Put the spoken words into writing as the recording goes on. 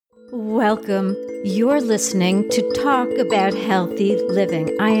Welcome. You're listening to Talk About Healthy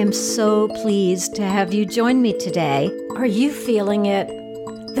Living. I am so pleased to have you join me today. Are you feeling it?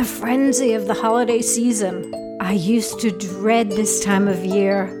 The frenzy of the holiday season. I used to dread this time of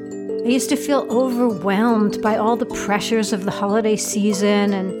year. I used to feel overwhelmed by all the pressures of the holiday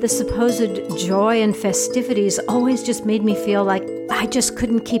season, and the supposed joy and festivities always just made me feel like I just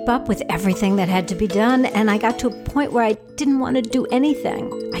couldn't keep up with everything that had to be done, and I got to a point where I didn't want to do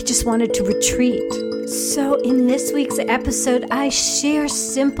anything. I just wanted to retreat. So in this week's episode, I share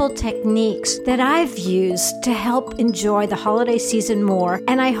simple techniques that I've used to help enjoy the holiday season more,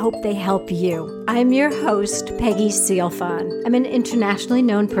 and I hope they help you. I'm your host, Peggy Sealfon. I'm an internationally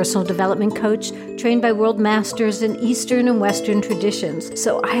known personal development coach trained by world masters in Eastern and Western traditions.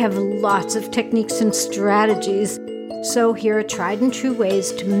 So I have lots of techniques and strategies. So here are tried and true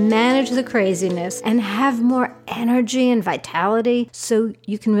ways to manage the craziness and have more energy and vitality so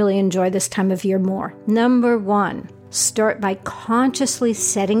you can really enjoy this time of year more. Number 1, start by consciously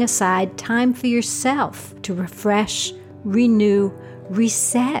setting aside time for yourself to refresh, renew,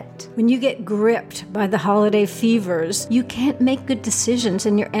 reset. When you get gripped by the holiday fevers, you can't make good decisions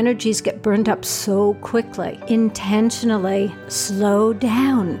and your energies get burned up so quickly. Intentionally slow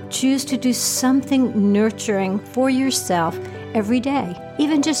down. Choose to do something nurturing for yourself every day.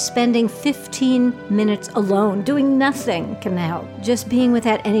 Even just spending 15 minutes alone, doing nothing can help. Just being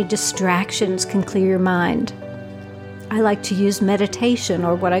without any distractions can clear your mind. I like to use meditation,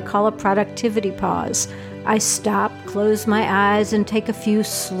 or what I call a productivity pause. I stop, close my eyes, and take a few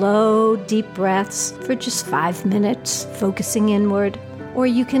slow, deep breaths for just 5 minutes, focusing inward. Or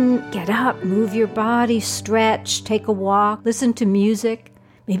you can get up, move your body, stretch, take a walk, listen to music,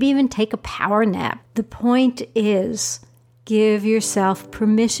 maybe even take a power nap. The point is, give yourself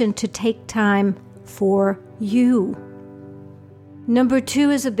permission to take time for you. Number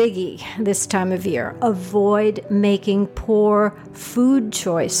 2 is a biggie this time of year. Avoid making poor food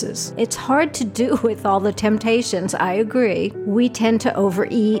choices. It's hard to do with all the temptations, I agree. We tend to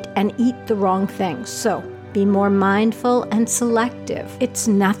overeat and eat the wrong things. So be more mindful and selective. It's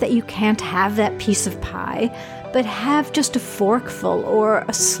not that you can't have that piece of pie, but have just a forkful or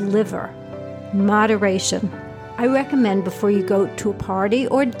a sliver. Moderation. I recommend before you go to a party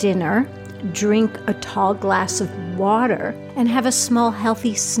or dinner, drink a tall glass of water and have a small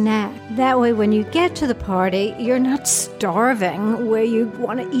healthy snack. That way when you get to the party, you're not starving where you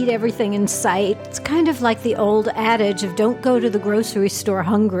want to eat everything in sight. It's kind of like the old adage of don't go to the grocery store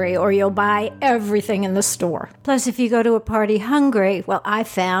hungry or you'll buy everything in the store. Plus, if you go to a party hungry, well, I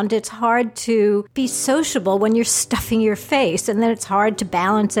found it's hard to be sociable when you're stuffing your face, and then it's hard to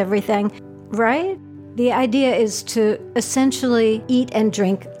balance everything, right? The idea is to essentially eat and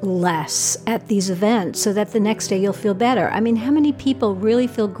drink less at these events so that the next day you'll feel better. I mean, how many people really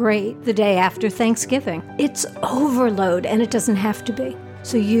feel great the day after Thanksgiving? It's overload, and it doesn't have to be.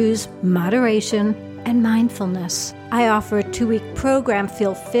 So use moderation and mindfulness. I offer a 2-week program,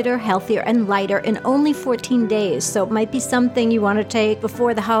 Feel Fitter, Healthier, and Lighter in only 14 days. So it might be something you want to take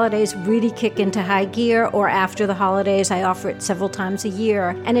before the holidays really kick into high gear, or after the holidays. I offer it several times a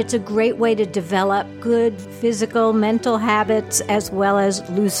year. And it's a great way to develop good physical, mental habits, as well as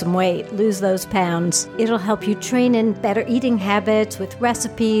lose some weight, lose those pounds. It'll help you train in better eating habits with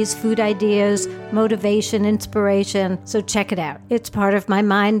recipes, food ideas, motivation, inspiration. So check it out. It's part of my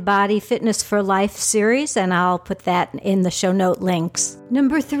Mind, Body, Fitness for Life series, and I'll put that in the show note links.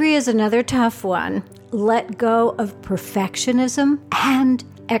 Number 3 is another tough one. Let go of perfectionism and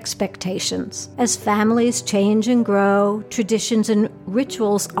expectations. As families change and grow, traditions and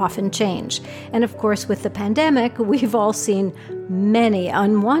rituals often change. And of course, with the pandemic, we've all seen many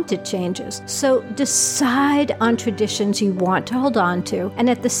unwanted changes. So decide on traditions you want to hold on to, and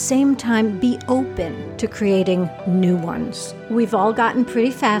at the same time, be open to creating new ones. We've all gotten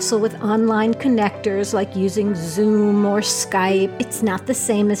pretty facile with online connectors like using Zoom or Skype. It's not the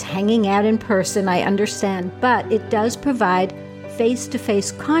same as hanging out in person, I understand, but it does provide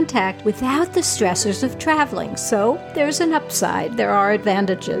face-to-face contact without the stressors of traveling. So there's an upside. There are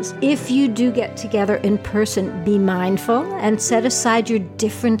advantages. If you do get together in person, be mindful and set aside your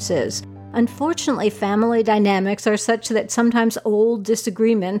differences. Unfortunately, family dynamics are such that sometimes old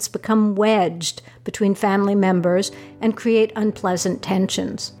disagreements become wedged between family members and create unpleasant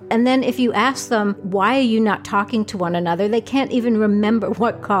tensions. And then if you ask them, why are you not talking to one another, they can't even remember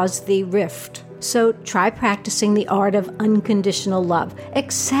what caused the rift. So try practicing the art of unconditional love.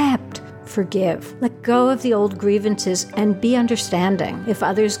 Accept, forgive. Let go of the old grievances and be understanding. If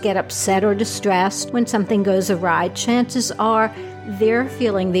others get upset or distressed when something goes awry, chances are they're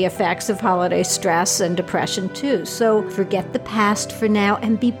feeling the effects of holiday stress and depression too. So forget the past for now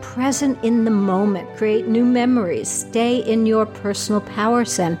and be present in the moment. Create new memories. Stay in your personal power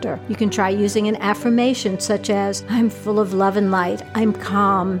center. You can try using an affirmation such as, I'm full of love and light. I'm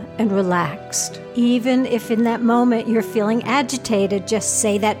calm and relaxed. Even if in that moment you're feeling agitated, just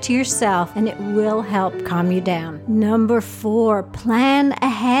say that to yourself and it will help calm you down. Number 4, plan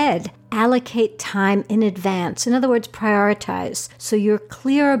ahead. Allocate time in advance. In other words, prioritize. So you're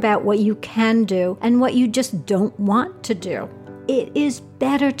clear about what you can do and what you just don't want to do. It is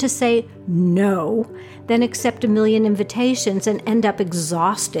better to say no than accept a million invitations and end up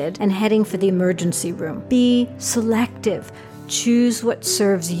exhausted and heading for the emergency room. Be selective. Choose what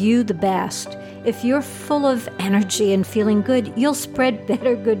serves you the best. If you're full of energy and feeling good, you'll spread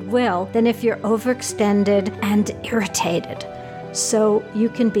better goodwill than if you're overextended and irritated. So you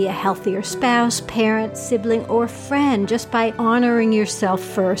can be a healthier spouse, parent, sibling, or friend just by honoring yourself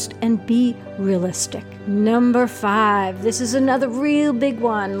first and be realistic. Number 5, this is another real big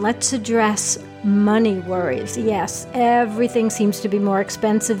one. Let's address money worries. Yes, everything seems to be more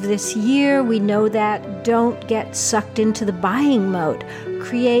expensive this year. We know that. Don't get sucked into the buying mode.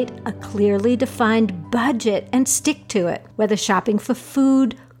 Create a clearly defined budget and stick to it, whether shopping for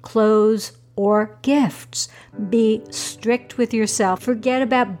food, clothes, or gifts. Be strict with yourself. Forget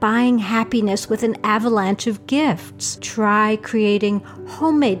about buying happiness with an avalanche of gifts. Try creating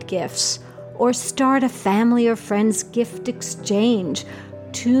homemade gifts or start a family or friends gift exchange.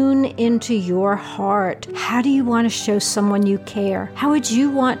 Tune into your heart. How do you want to show someone you care? How would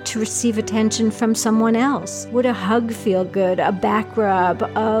you want to receive attention from someone else? Would a hug feel good? A back rub?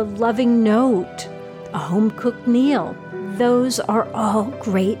 A loving note? A home-cooked meal? Those are all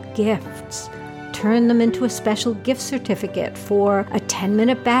great gifts. Turn them into a special gift certificate for a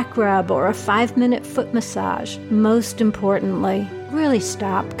 10-minute back rub or a 5-minute foot massage. Most importantly, really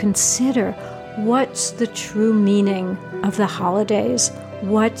stop. Consider what's the true meaning of the holidays.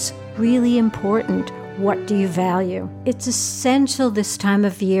 What's really important? What do you value? It's essential this time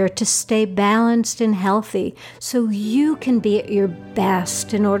of year to stay balanced and healthy so you can be at your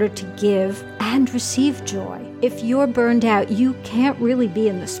best in order to give and receive joy. If you're burned out, you can't really be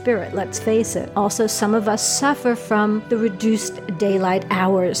in the spirit, let's face it. Also, some of us suffer from the reduced daylight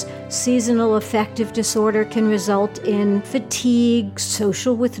hours. Seasonal affective disorder can result in fatigue,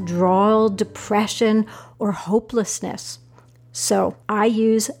 social withdrawal, depression, or hopelessness. So I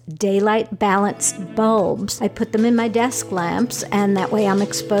use daylight balanced bulbs. I put them in my desk lamps, and that way I'm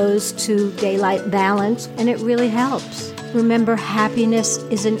exposed to daylight balance, and it really helps. Remember, happiness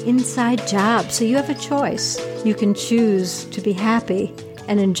is an inside job, so you have a choice. You can choose to be happy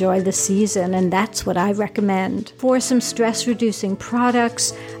and enjoy the season, and that's what I recommend. For some stress-reducing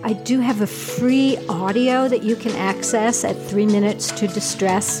products, I do have a free audio that you can access at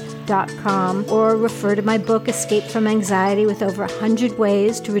 3minutestodistress.com, or refer to my book, Escape from Anxiety, with over 100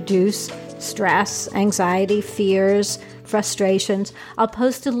 ways to reduce stress, anxiety, fears, frustrations. I'll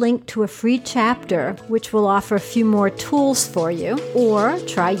post a link to a free chapter which will offer a few more tools for you, or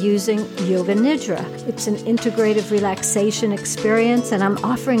try using Yoga Nidra. It's an integrative relaxation experience, and I'm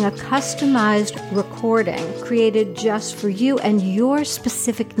offering a customized recording created just for you and your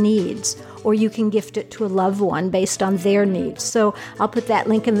specific needs, or you can gift it to a loved one based on their needs. So I'll put that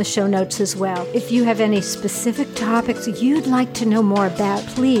link in the show notes as well. If you have any specific topics you'd like to know more about,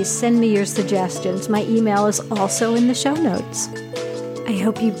 please send me your suggestions. My email is also in the show notes. I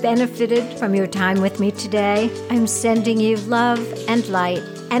hope you benefited from your time with me today. I'm sending you love and light,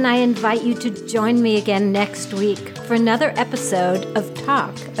 and I invite you to join me again next week for another episode of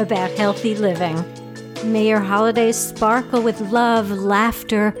Talk About Healthy Living. May your holidays sparkle with love,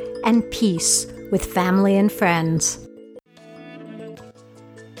 laughter, and peace with family and friends.